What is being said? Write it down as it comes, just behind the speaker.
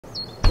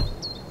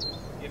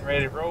Getting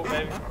ready to roll,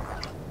 baby.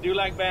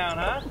 Dulac bound,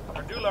 huh?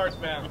 Or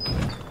Dularge bound?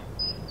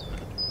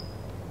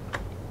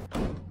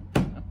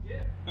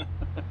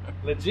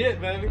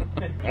 Legit, baby.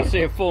 I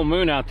see a full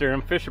moon out there.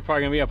 Them fish are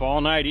probably gonna be up all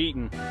night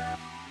eating.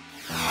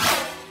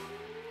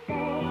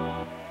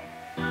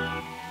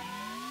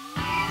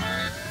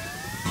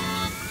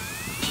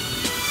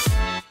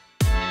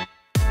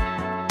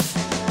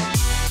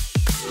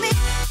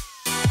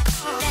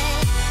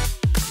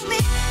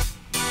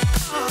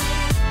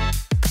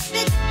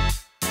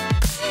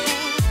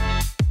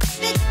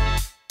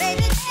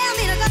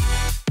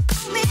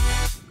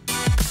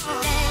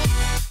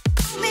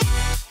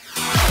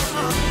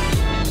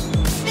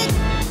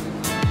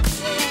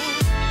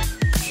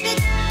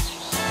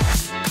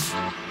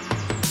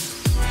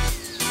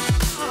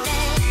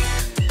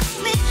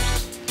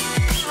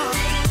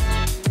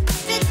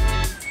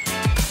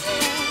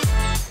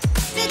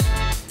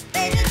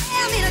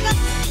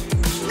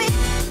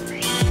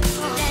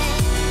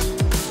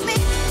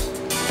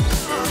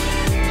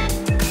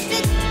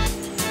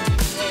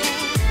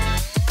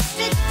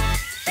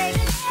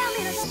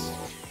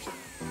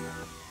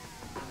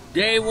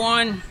 Day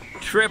one,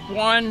 trip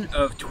one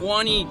of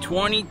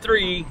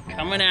 2023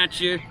 coming at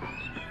you.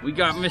 We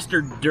got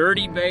Mr.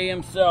 Dirty Bay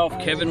himself,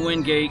 Kevin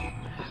Wingate.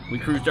 We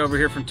cruised over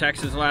here from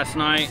Texas last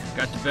night,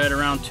 got to bed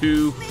around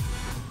 2,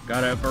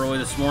 got up early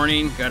this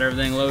morning, got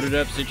everything loaded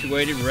up,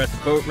 situated. We're at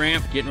the boat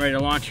ramp, getting ready to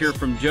launch here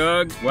from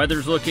Jug.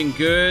 Weather's looking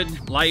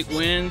good, light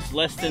winds,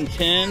 less than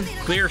 10,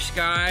 clear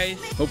skies,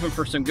 hoping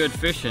for some good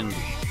fishing.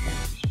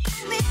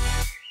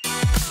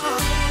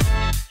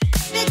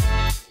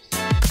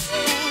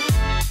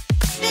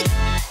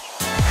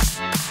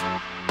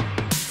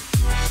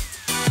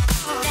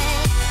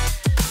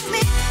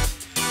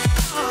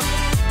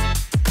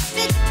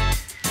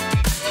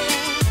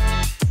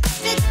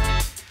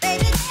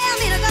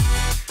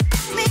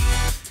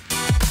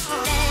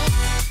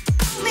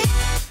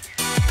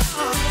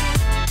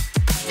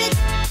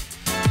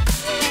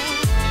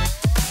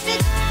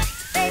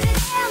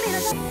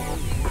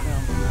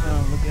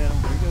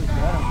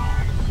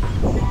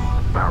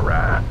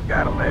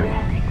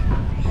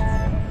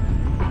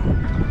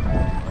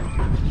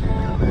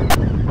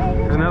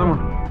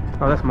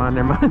 Oh, that's mine,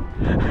 never mind.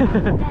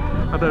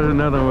 I thought there was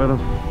another one with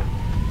him.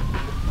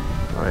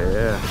 Oh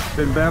yeah,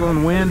 been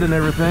battling wind and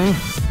everything.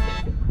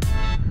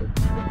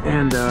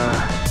 And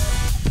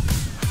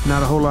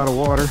not a whole lot of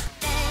water.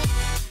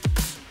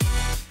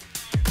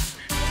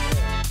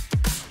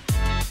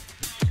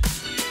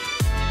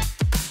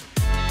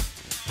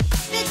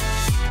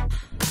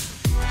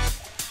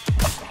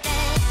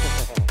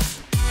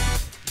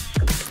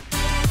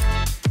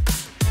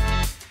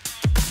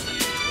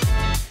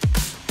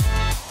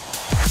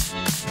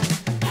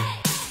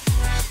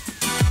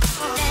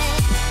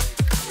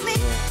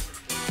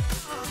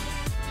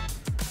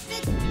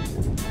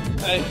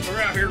 Hey,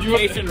 we're out here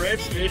chasing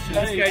redfish, and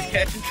this guy's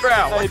catching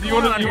trout. Hey, do you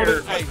want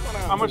to? Hey,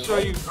 I'm gonna show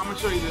you. I'm gonna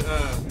show you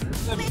the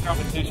semi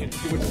competition.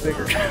 See which is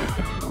bigger.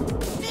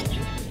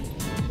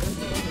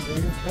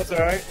 That's all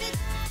right.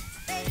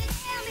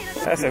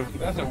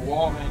 That's a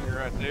wall hanger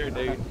right there,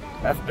 dude.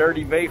 That's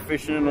Dirty Bay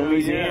fishing in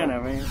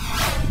Louisiana, man.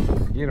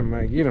 Get him,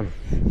 mate. Get him.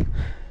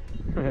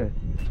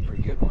 That's a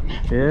pretty good one.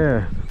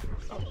 Yeah.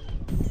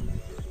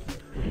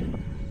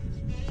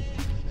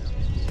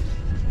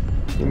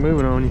 Keep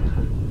moving on you.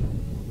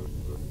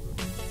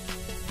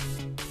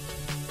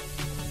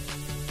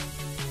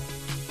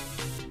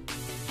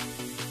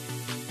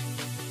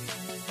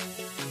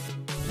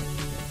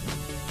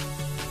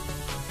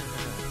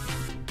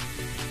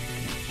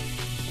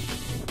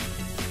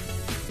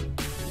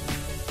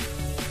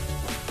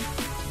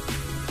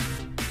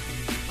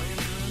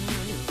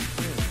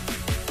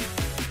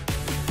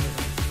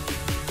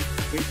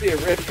 We see a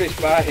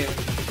redfish by him.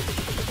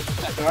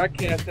 So I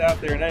cast out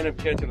there and I ended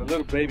up catching a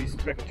little baby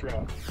speckled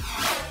trout.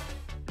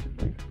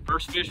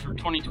 First fish for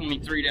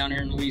 2023 down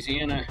here in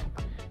Louisiana.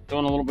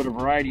 Doing a little bit of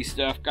variety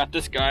stuff. Got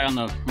this guy on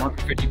the Mark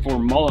 54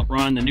 mullet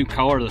run, the new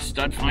color, the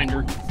stud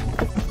finder.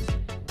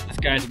 This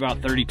guy's about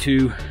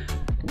 32.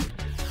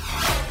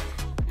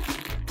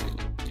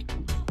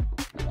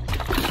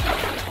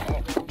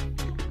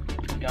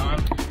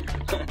 Gone.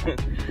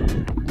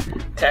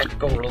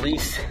 Tactical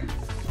release.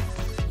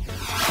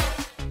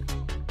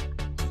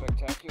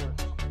 Spectacular.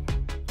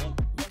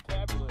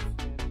 Fantabulous.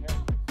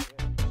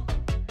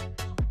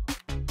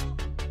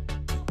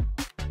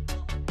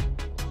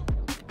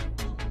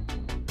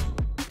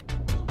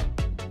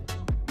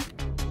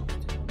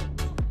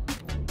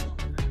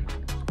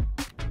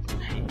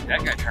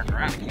 That guy turned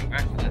around and came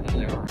back to that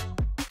other.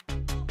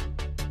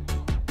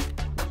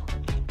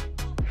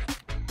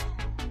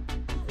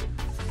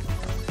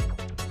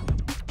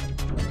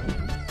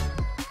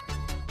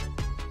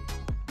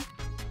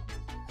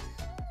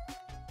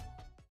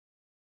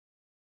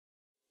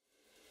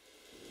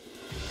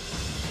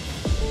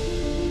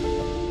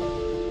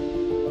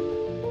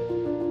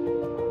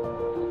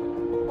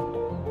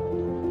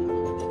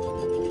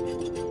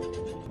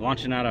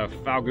 Launching out of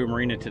Falgout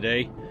Marina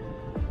today.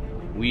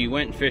 We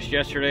went and fished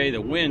yesterday. The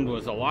wind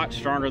was a lot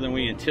stronger than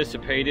we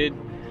anticipated.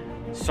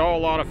 Saw a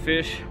lot of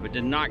fish, but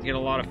did not get a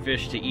lot of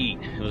fish to eat.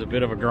 It was a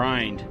bit of a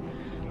grind.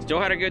 Still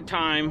had a good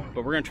time,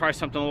 but we're gonna try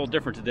something a little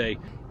different today.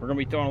 We're gonna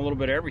be throwing a little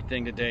bit of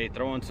everything today.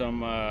 Throwing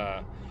some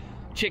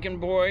chicken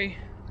boy,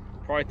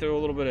 probably throw a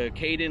little bit of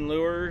Caden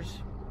lures,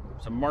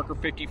 some marker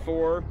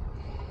 54.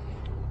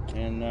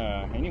 And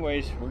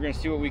anyways, we're gonna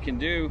see what we can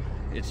do.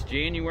 It's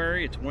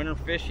January, it's winter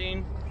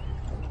fishing.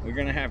 We're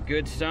gonna have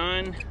good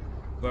sun,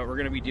 but we're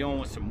gonna be dealing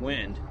with some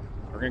wind.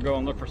 We're gonna go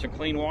and look for some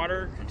clean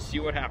water and see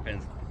what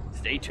happens.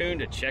 Stay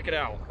tuned to check it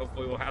out.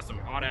 Hopefully we'll have some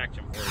hot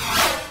action for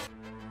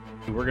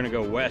you. We're gonna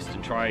go west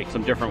and try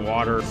some different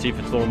water, see if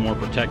it's a little more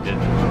protected.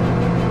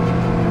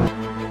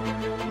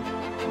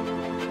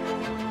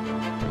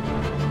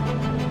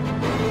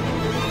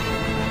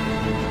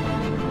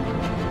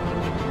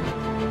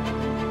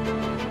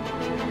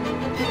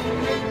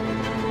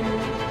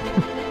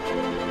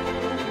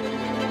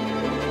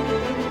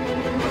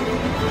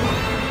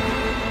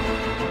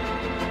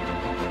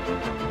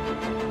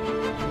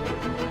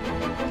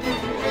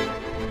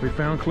 We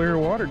found clear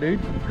water,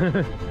 dude.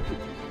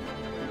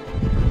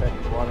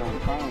 Water on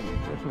time.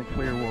 Definitely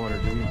clear water,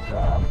 dude.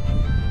 That's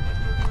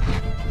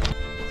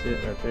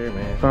it right there,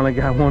 man. Finally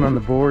got one on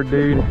the board,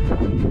 dude.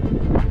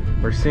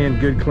 We're seeing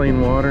good,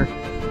 clean water.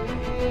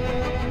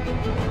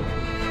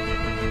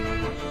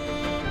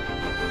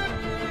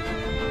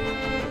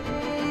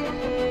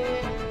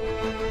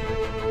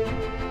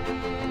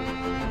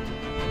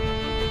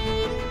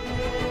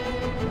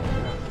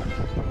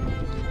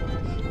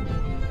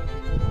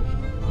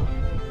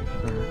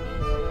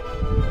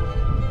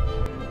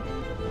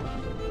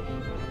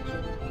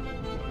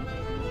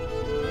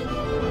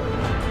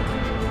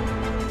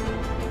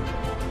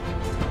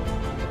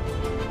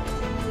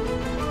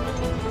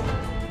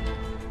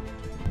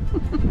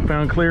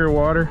 Found clear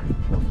water,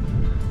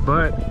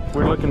 but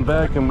we're looking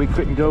back and we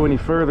couldn't go any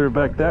further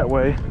back that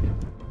way.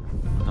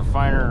 The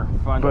finer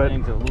fun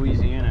things of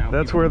Louisiana.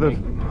 That's where the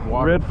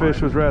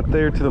redfish was, right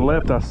there to the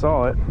left. I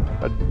saw it.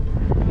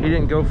 He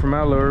didn't go for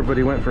my lure, but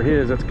he went for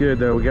his. That's good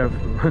though. We got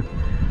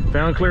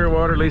found clear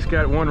water, at least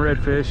got one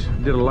redfish.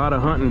 Did a lot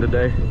of hunting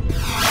today.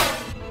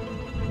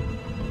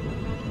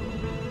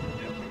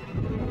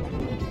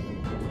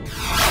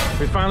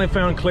 We finally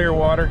found clear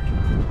water.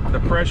 The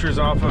pressure's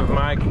off of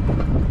Mike.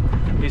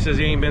 He says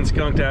he ain't been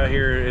skunked out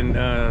here in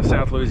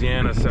South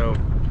Louisiana, so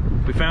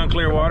we found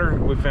clear water,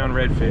 we found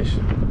redfish.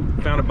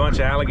 Found a bunch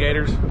of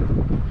alligators.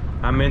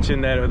 I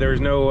mentioned that there was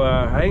no,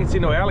 I ain't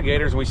seen no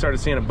alligators, and we started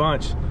seeing a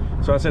bunch.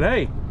 So I said,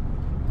 hey,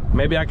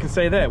 maybe I can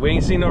say that. We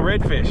ain't seen no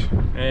redfish,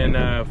 and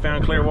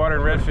found clear water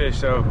and redfish,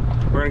 so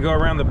we're gonna go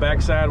around the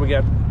backside. We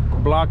got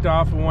blocked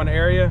off in one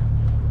area.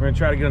 We're gonna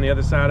try to get on the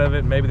other side of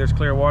it. Maybe there's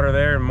clear water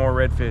there and more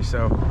redfish,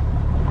 so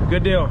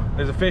good deal.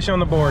 There's a fish on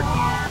the board.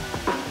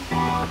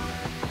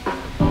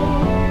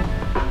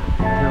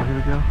 Here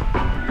we go.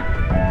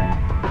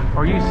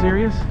 Are you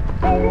serious?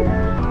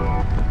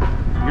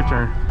 Your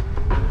turn.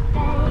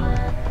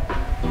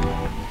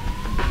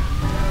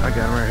 I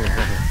got him right here.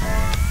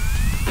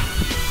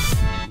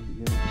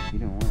 You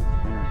don't want it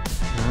there.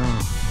 No,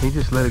 he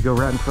just let it go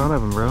right in front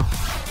of him, bro.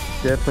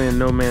 Definitely in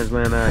no man's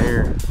land out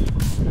here.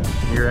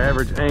 Your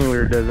average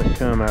angler doesn't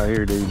come out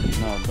here, dude.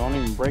 No, don't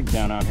even break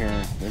down out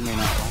here. They may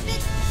not find it.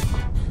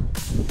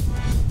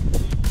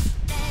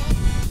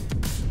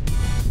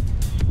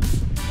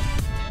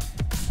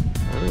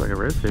 That looks like a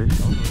redfish.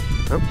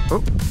 Oh,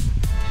 oh.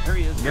 There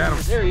he is. Got him.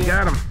 There he is.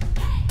 Got him.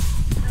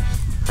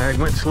 I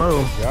went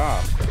slow. Good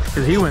job.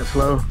 Because he went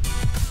slow.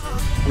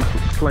 He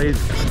played.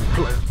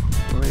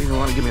 Well, he don't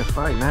want to give me a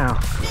fight now.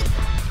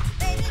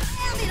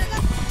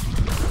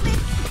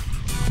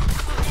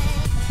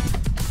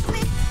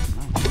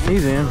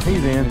 He's in.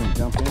 He's in.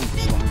 Jump in.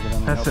 You want to get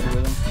on the That's, with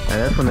him?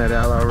 that's when that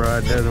outlaw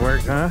rod does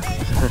work, huh?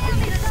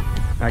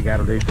 I got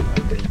him, dude.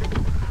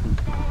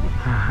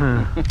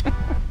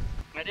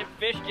 I didn't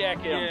fish jack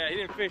him. Yeah, he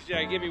didn't fish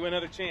jack. Give me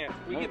another chance.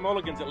 We get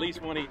mulligans at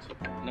least one each.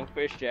 No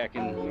fish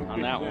jacking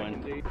on that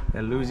one.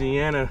 That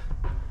Louisiana,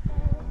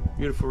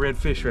 beautiful red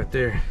fish right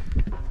there.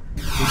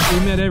 We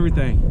met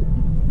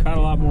everything. Caught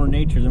a lot more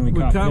nature than we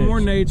caught caught fish.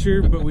 more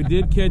nature, but we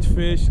did catch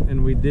fish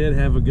and we did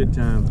have a good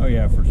time. Oh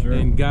yeah, for sure.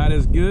 And God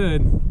is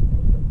good.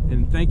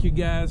 And thank you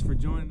guys for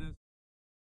joining us.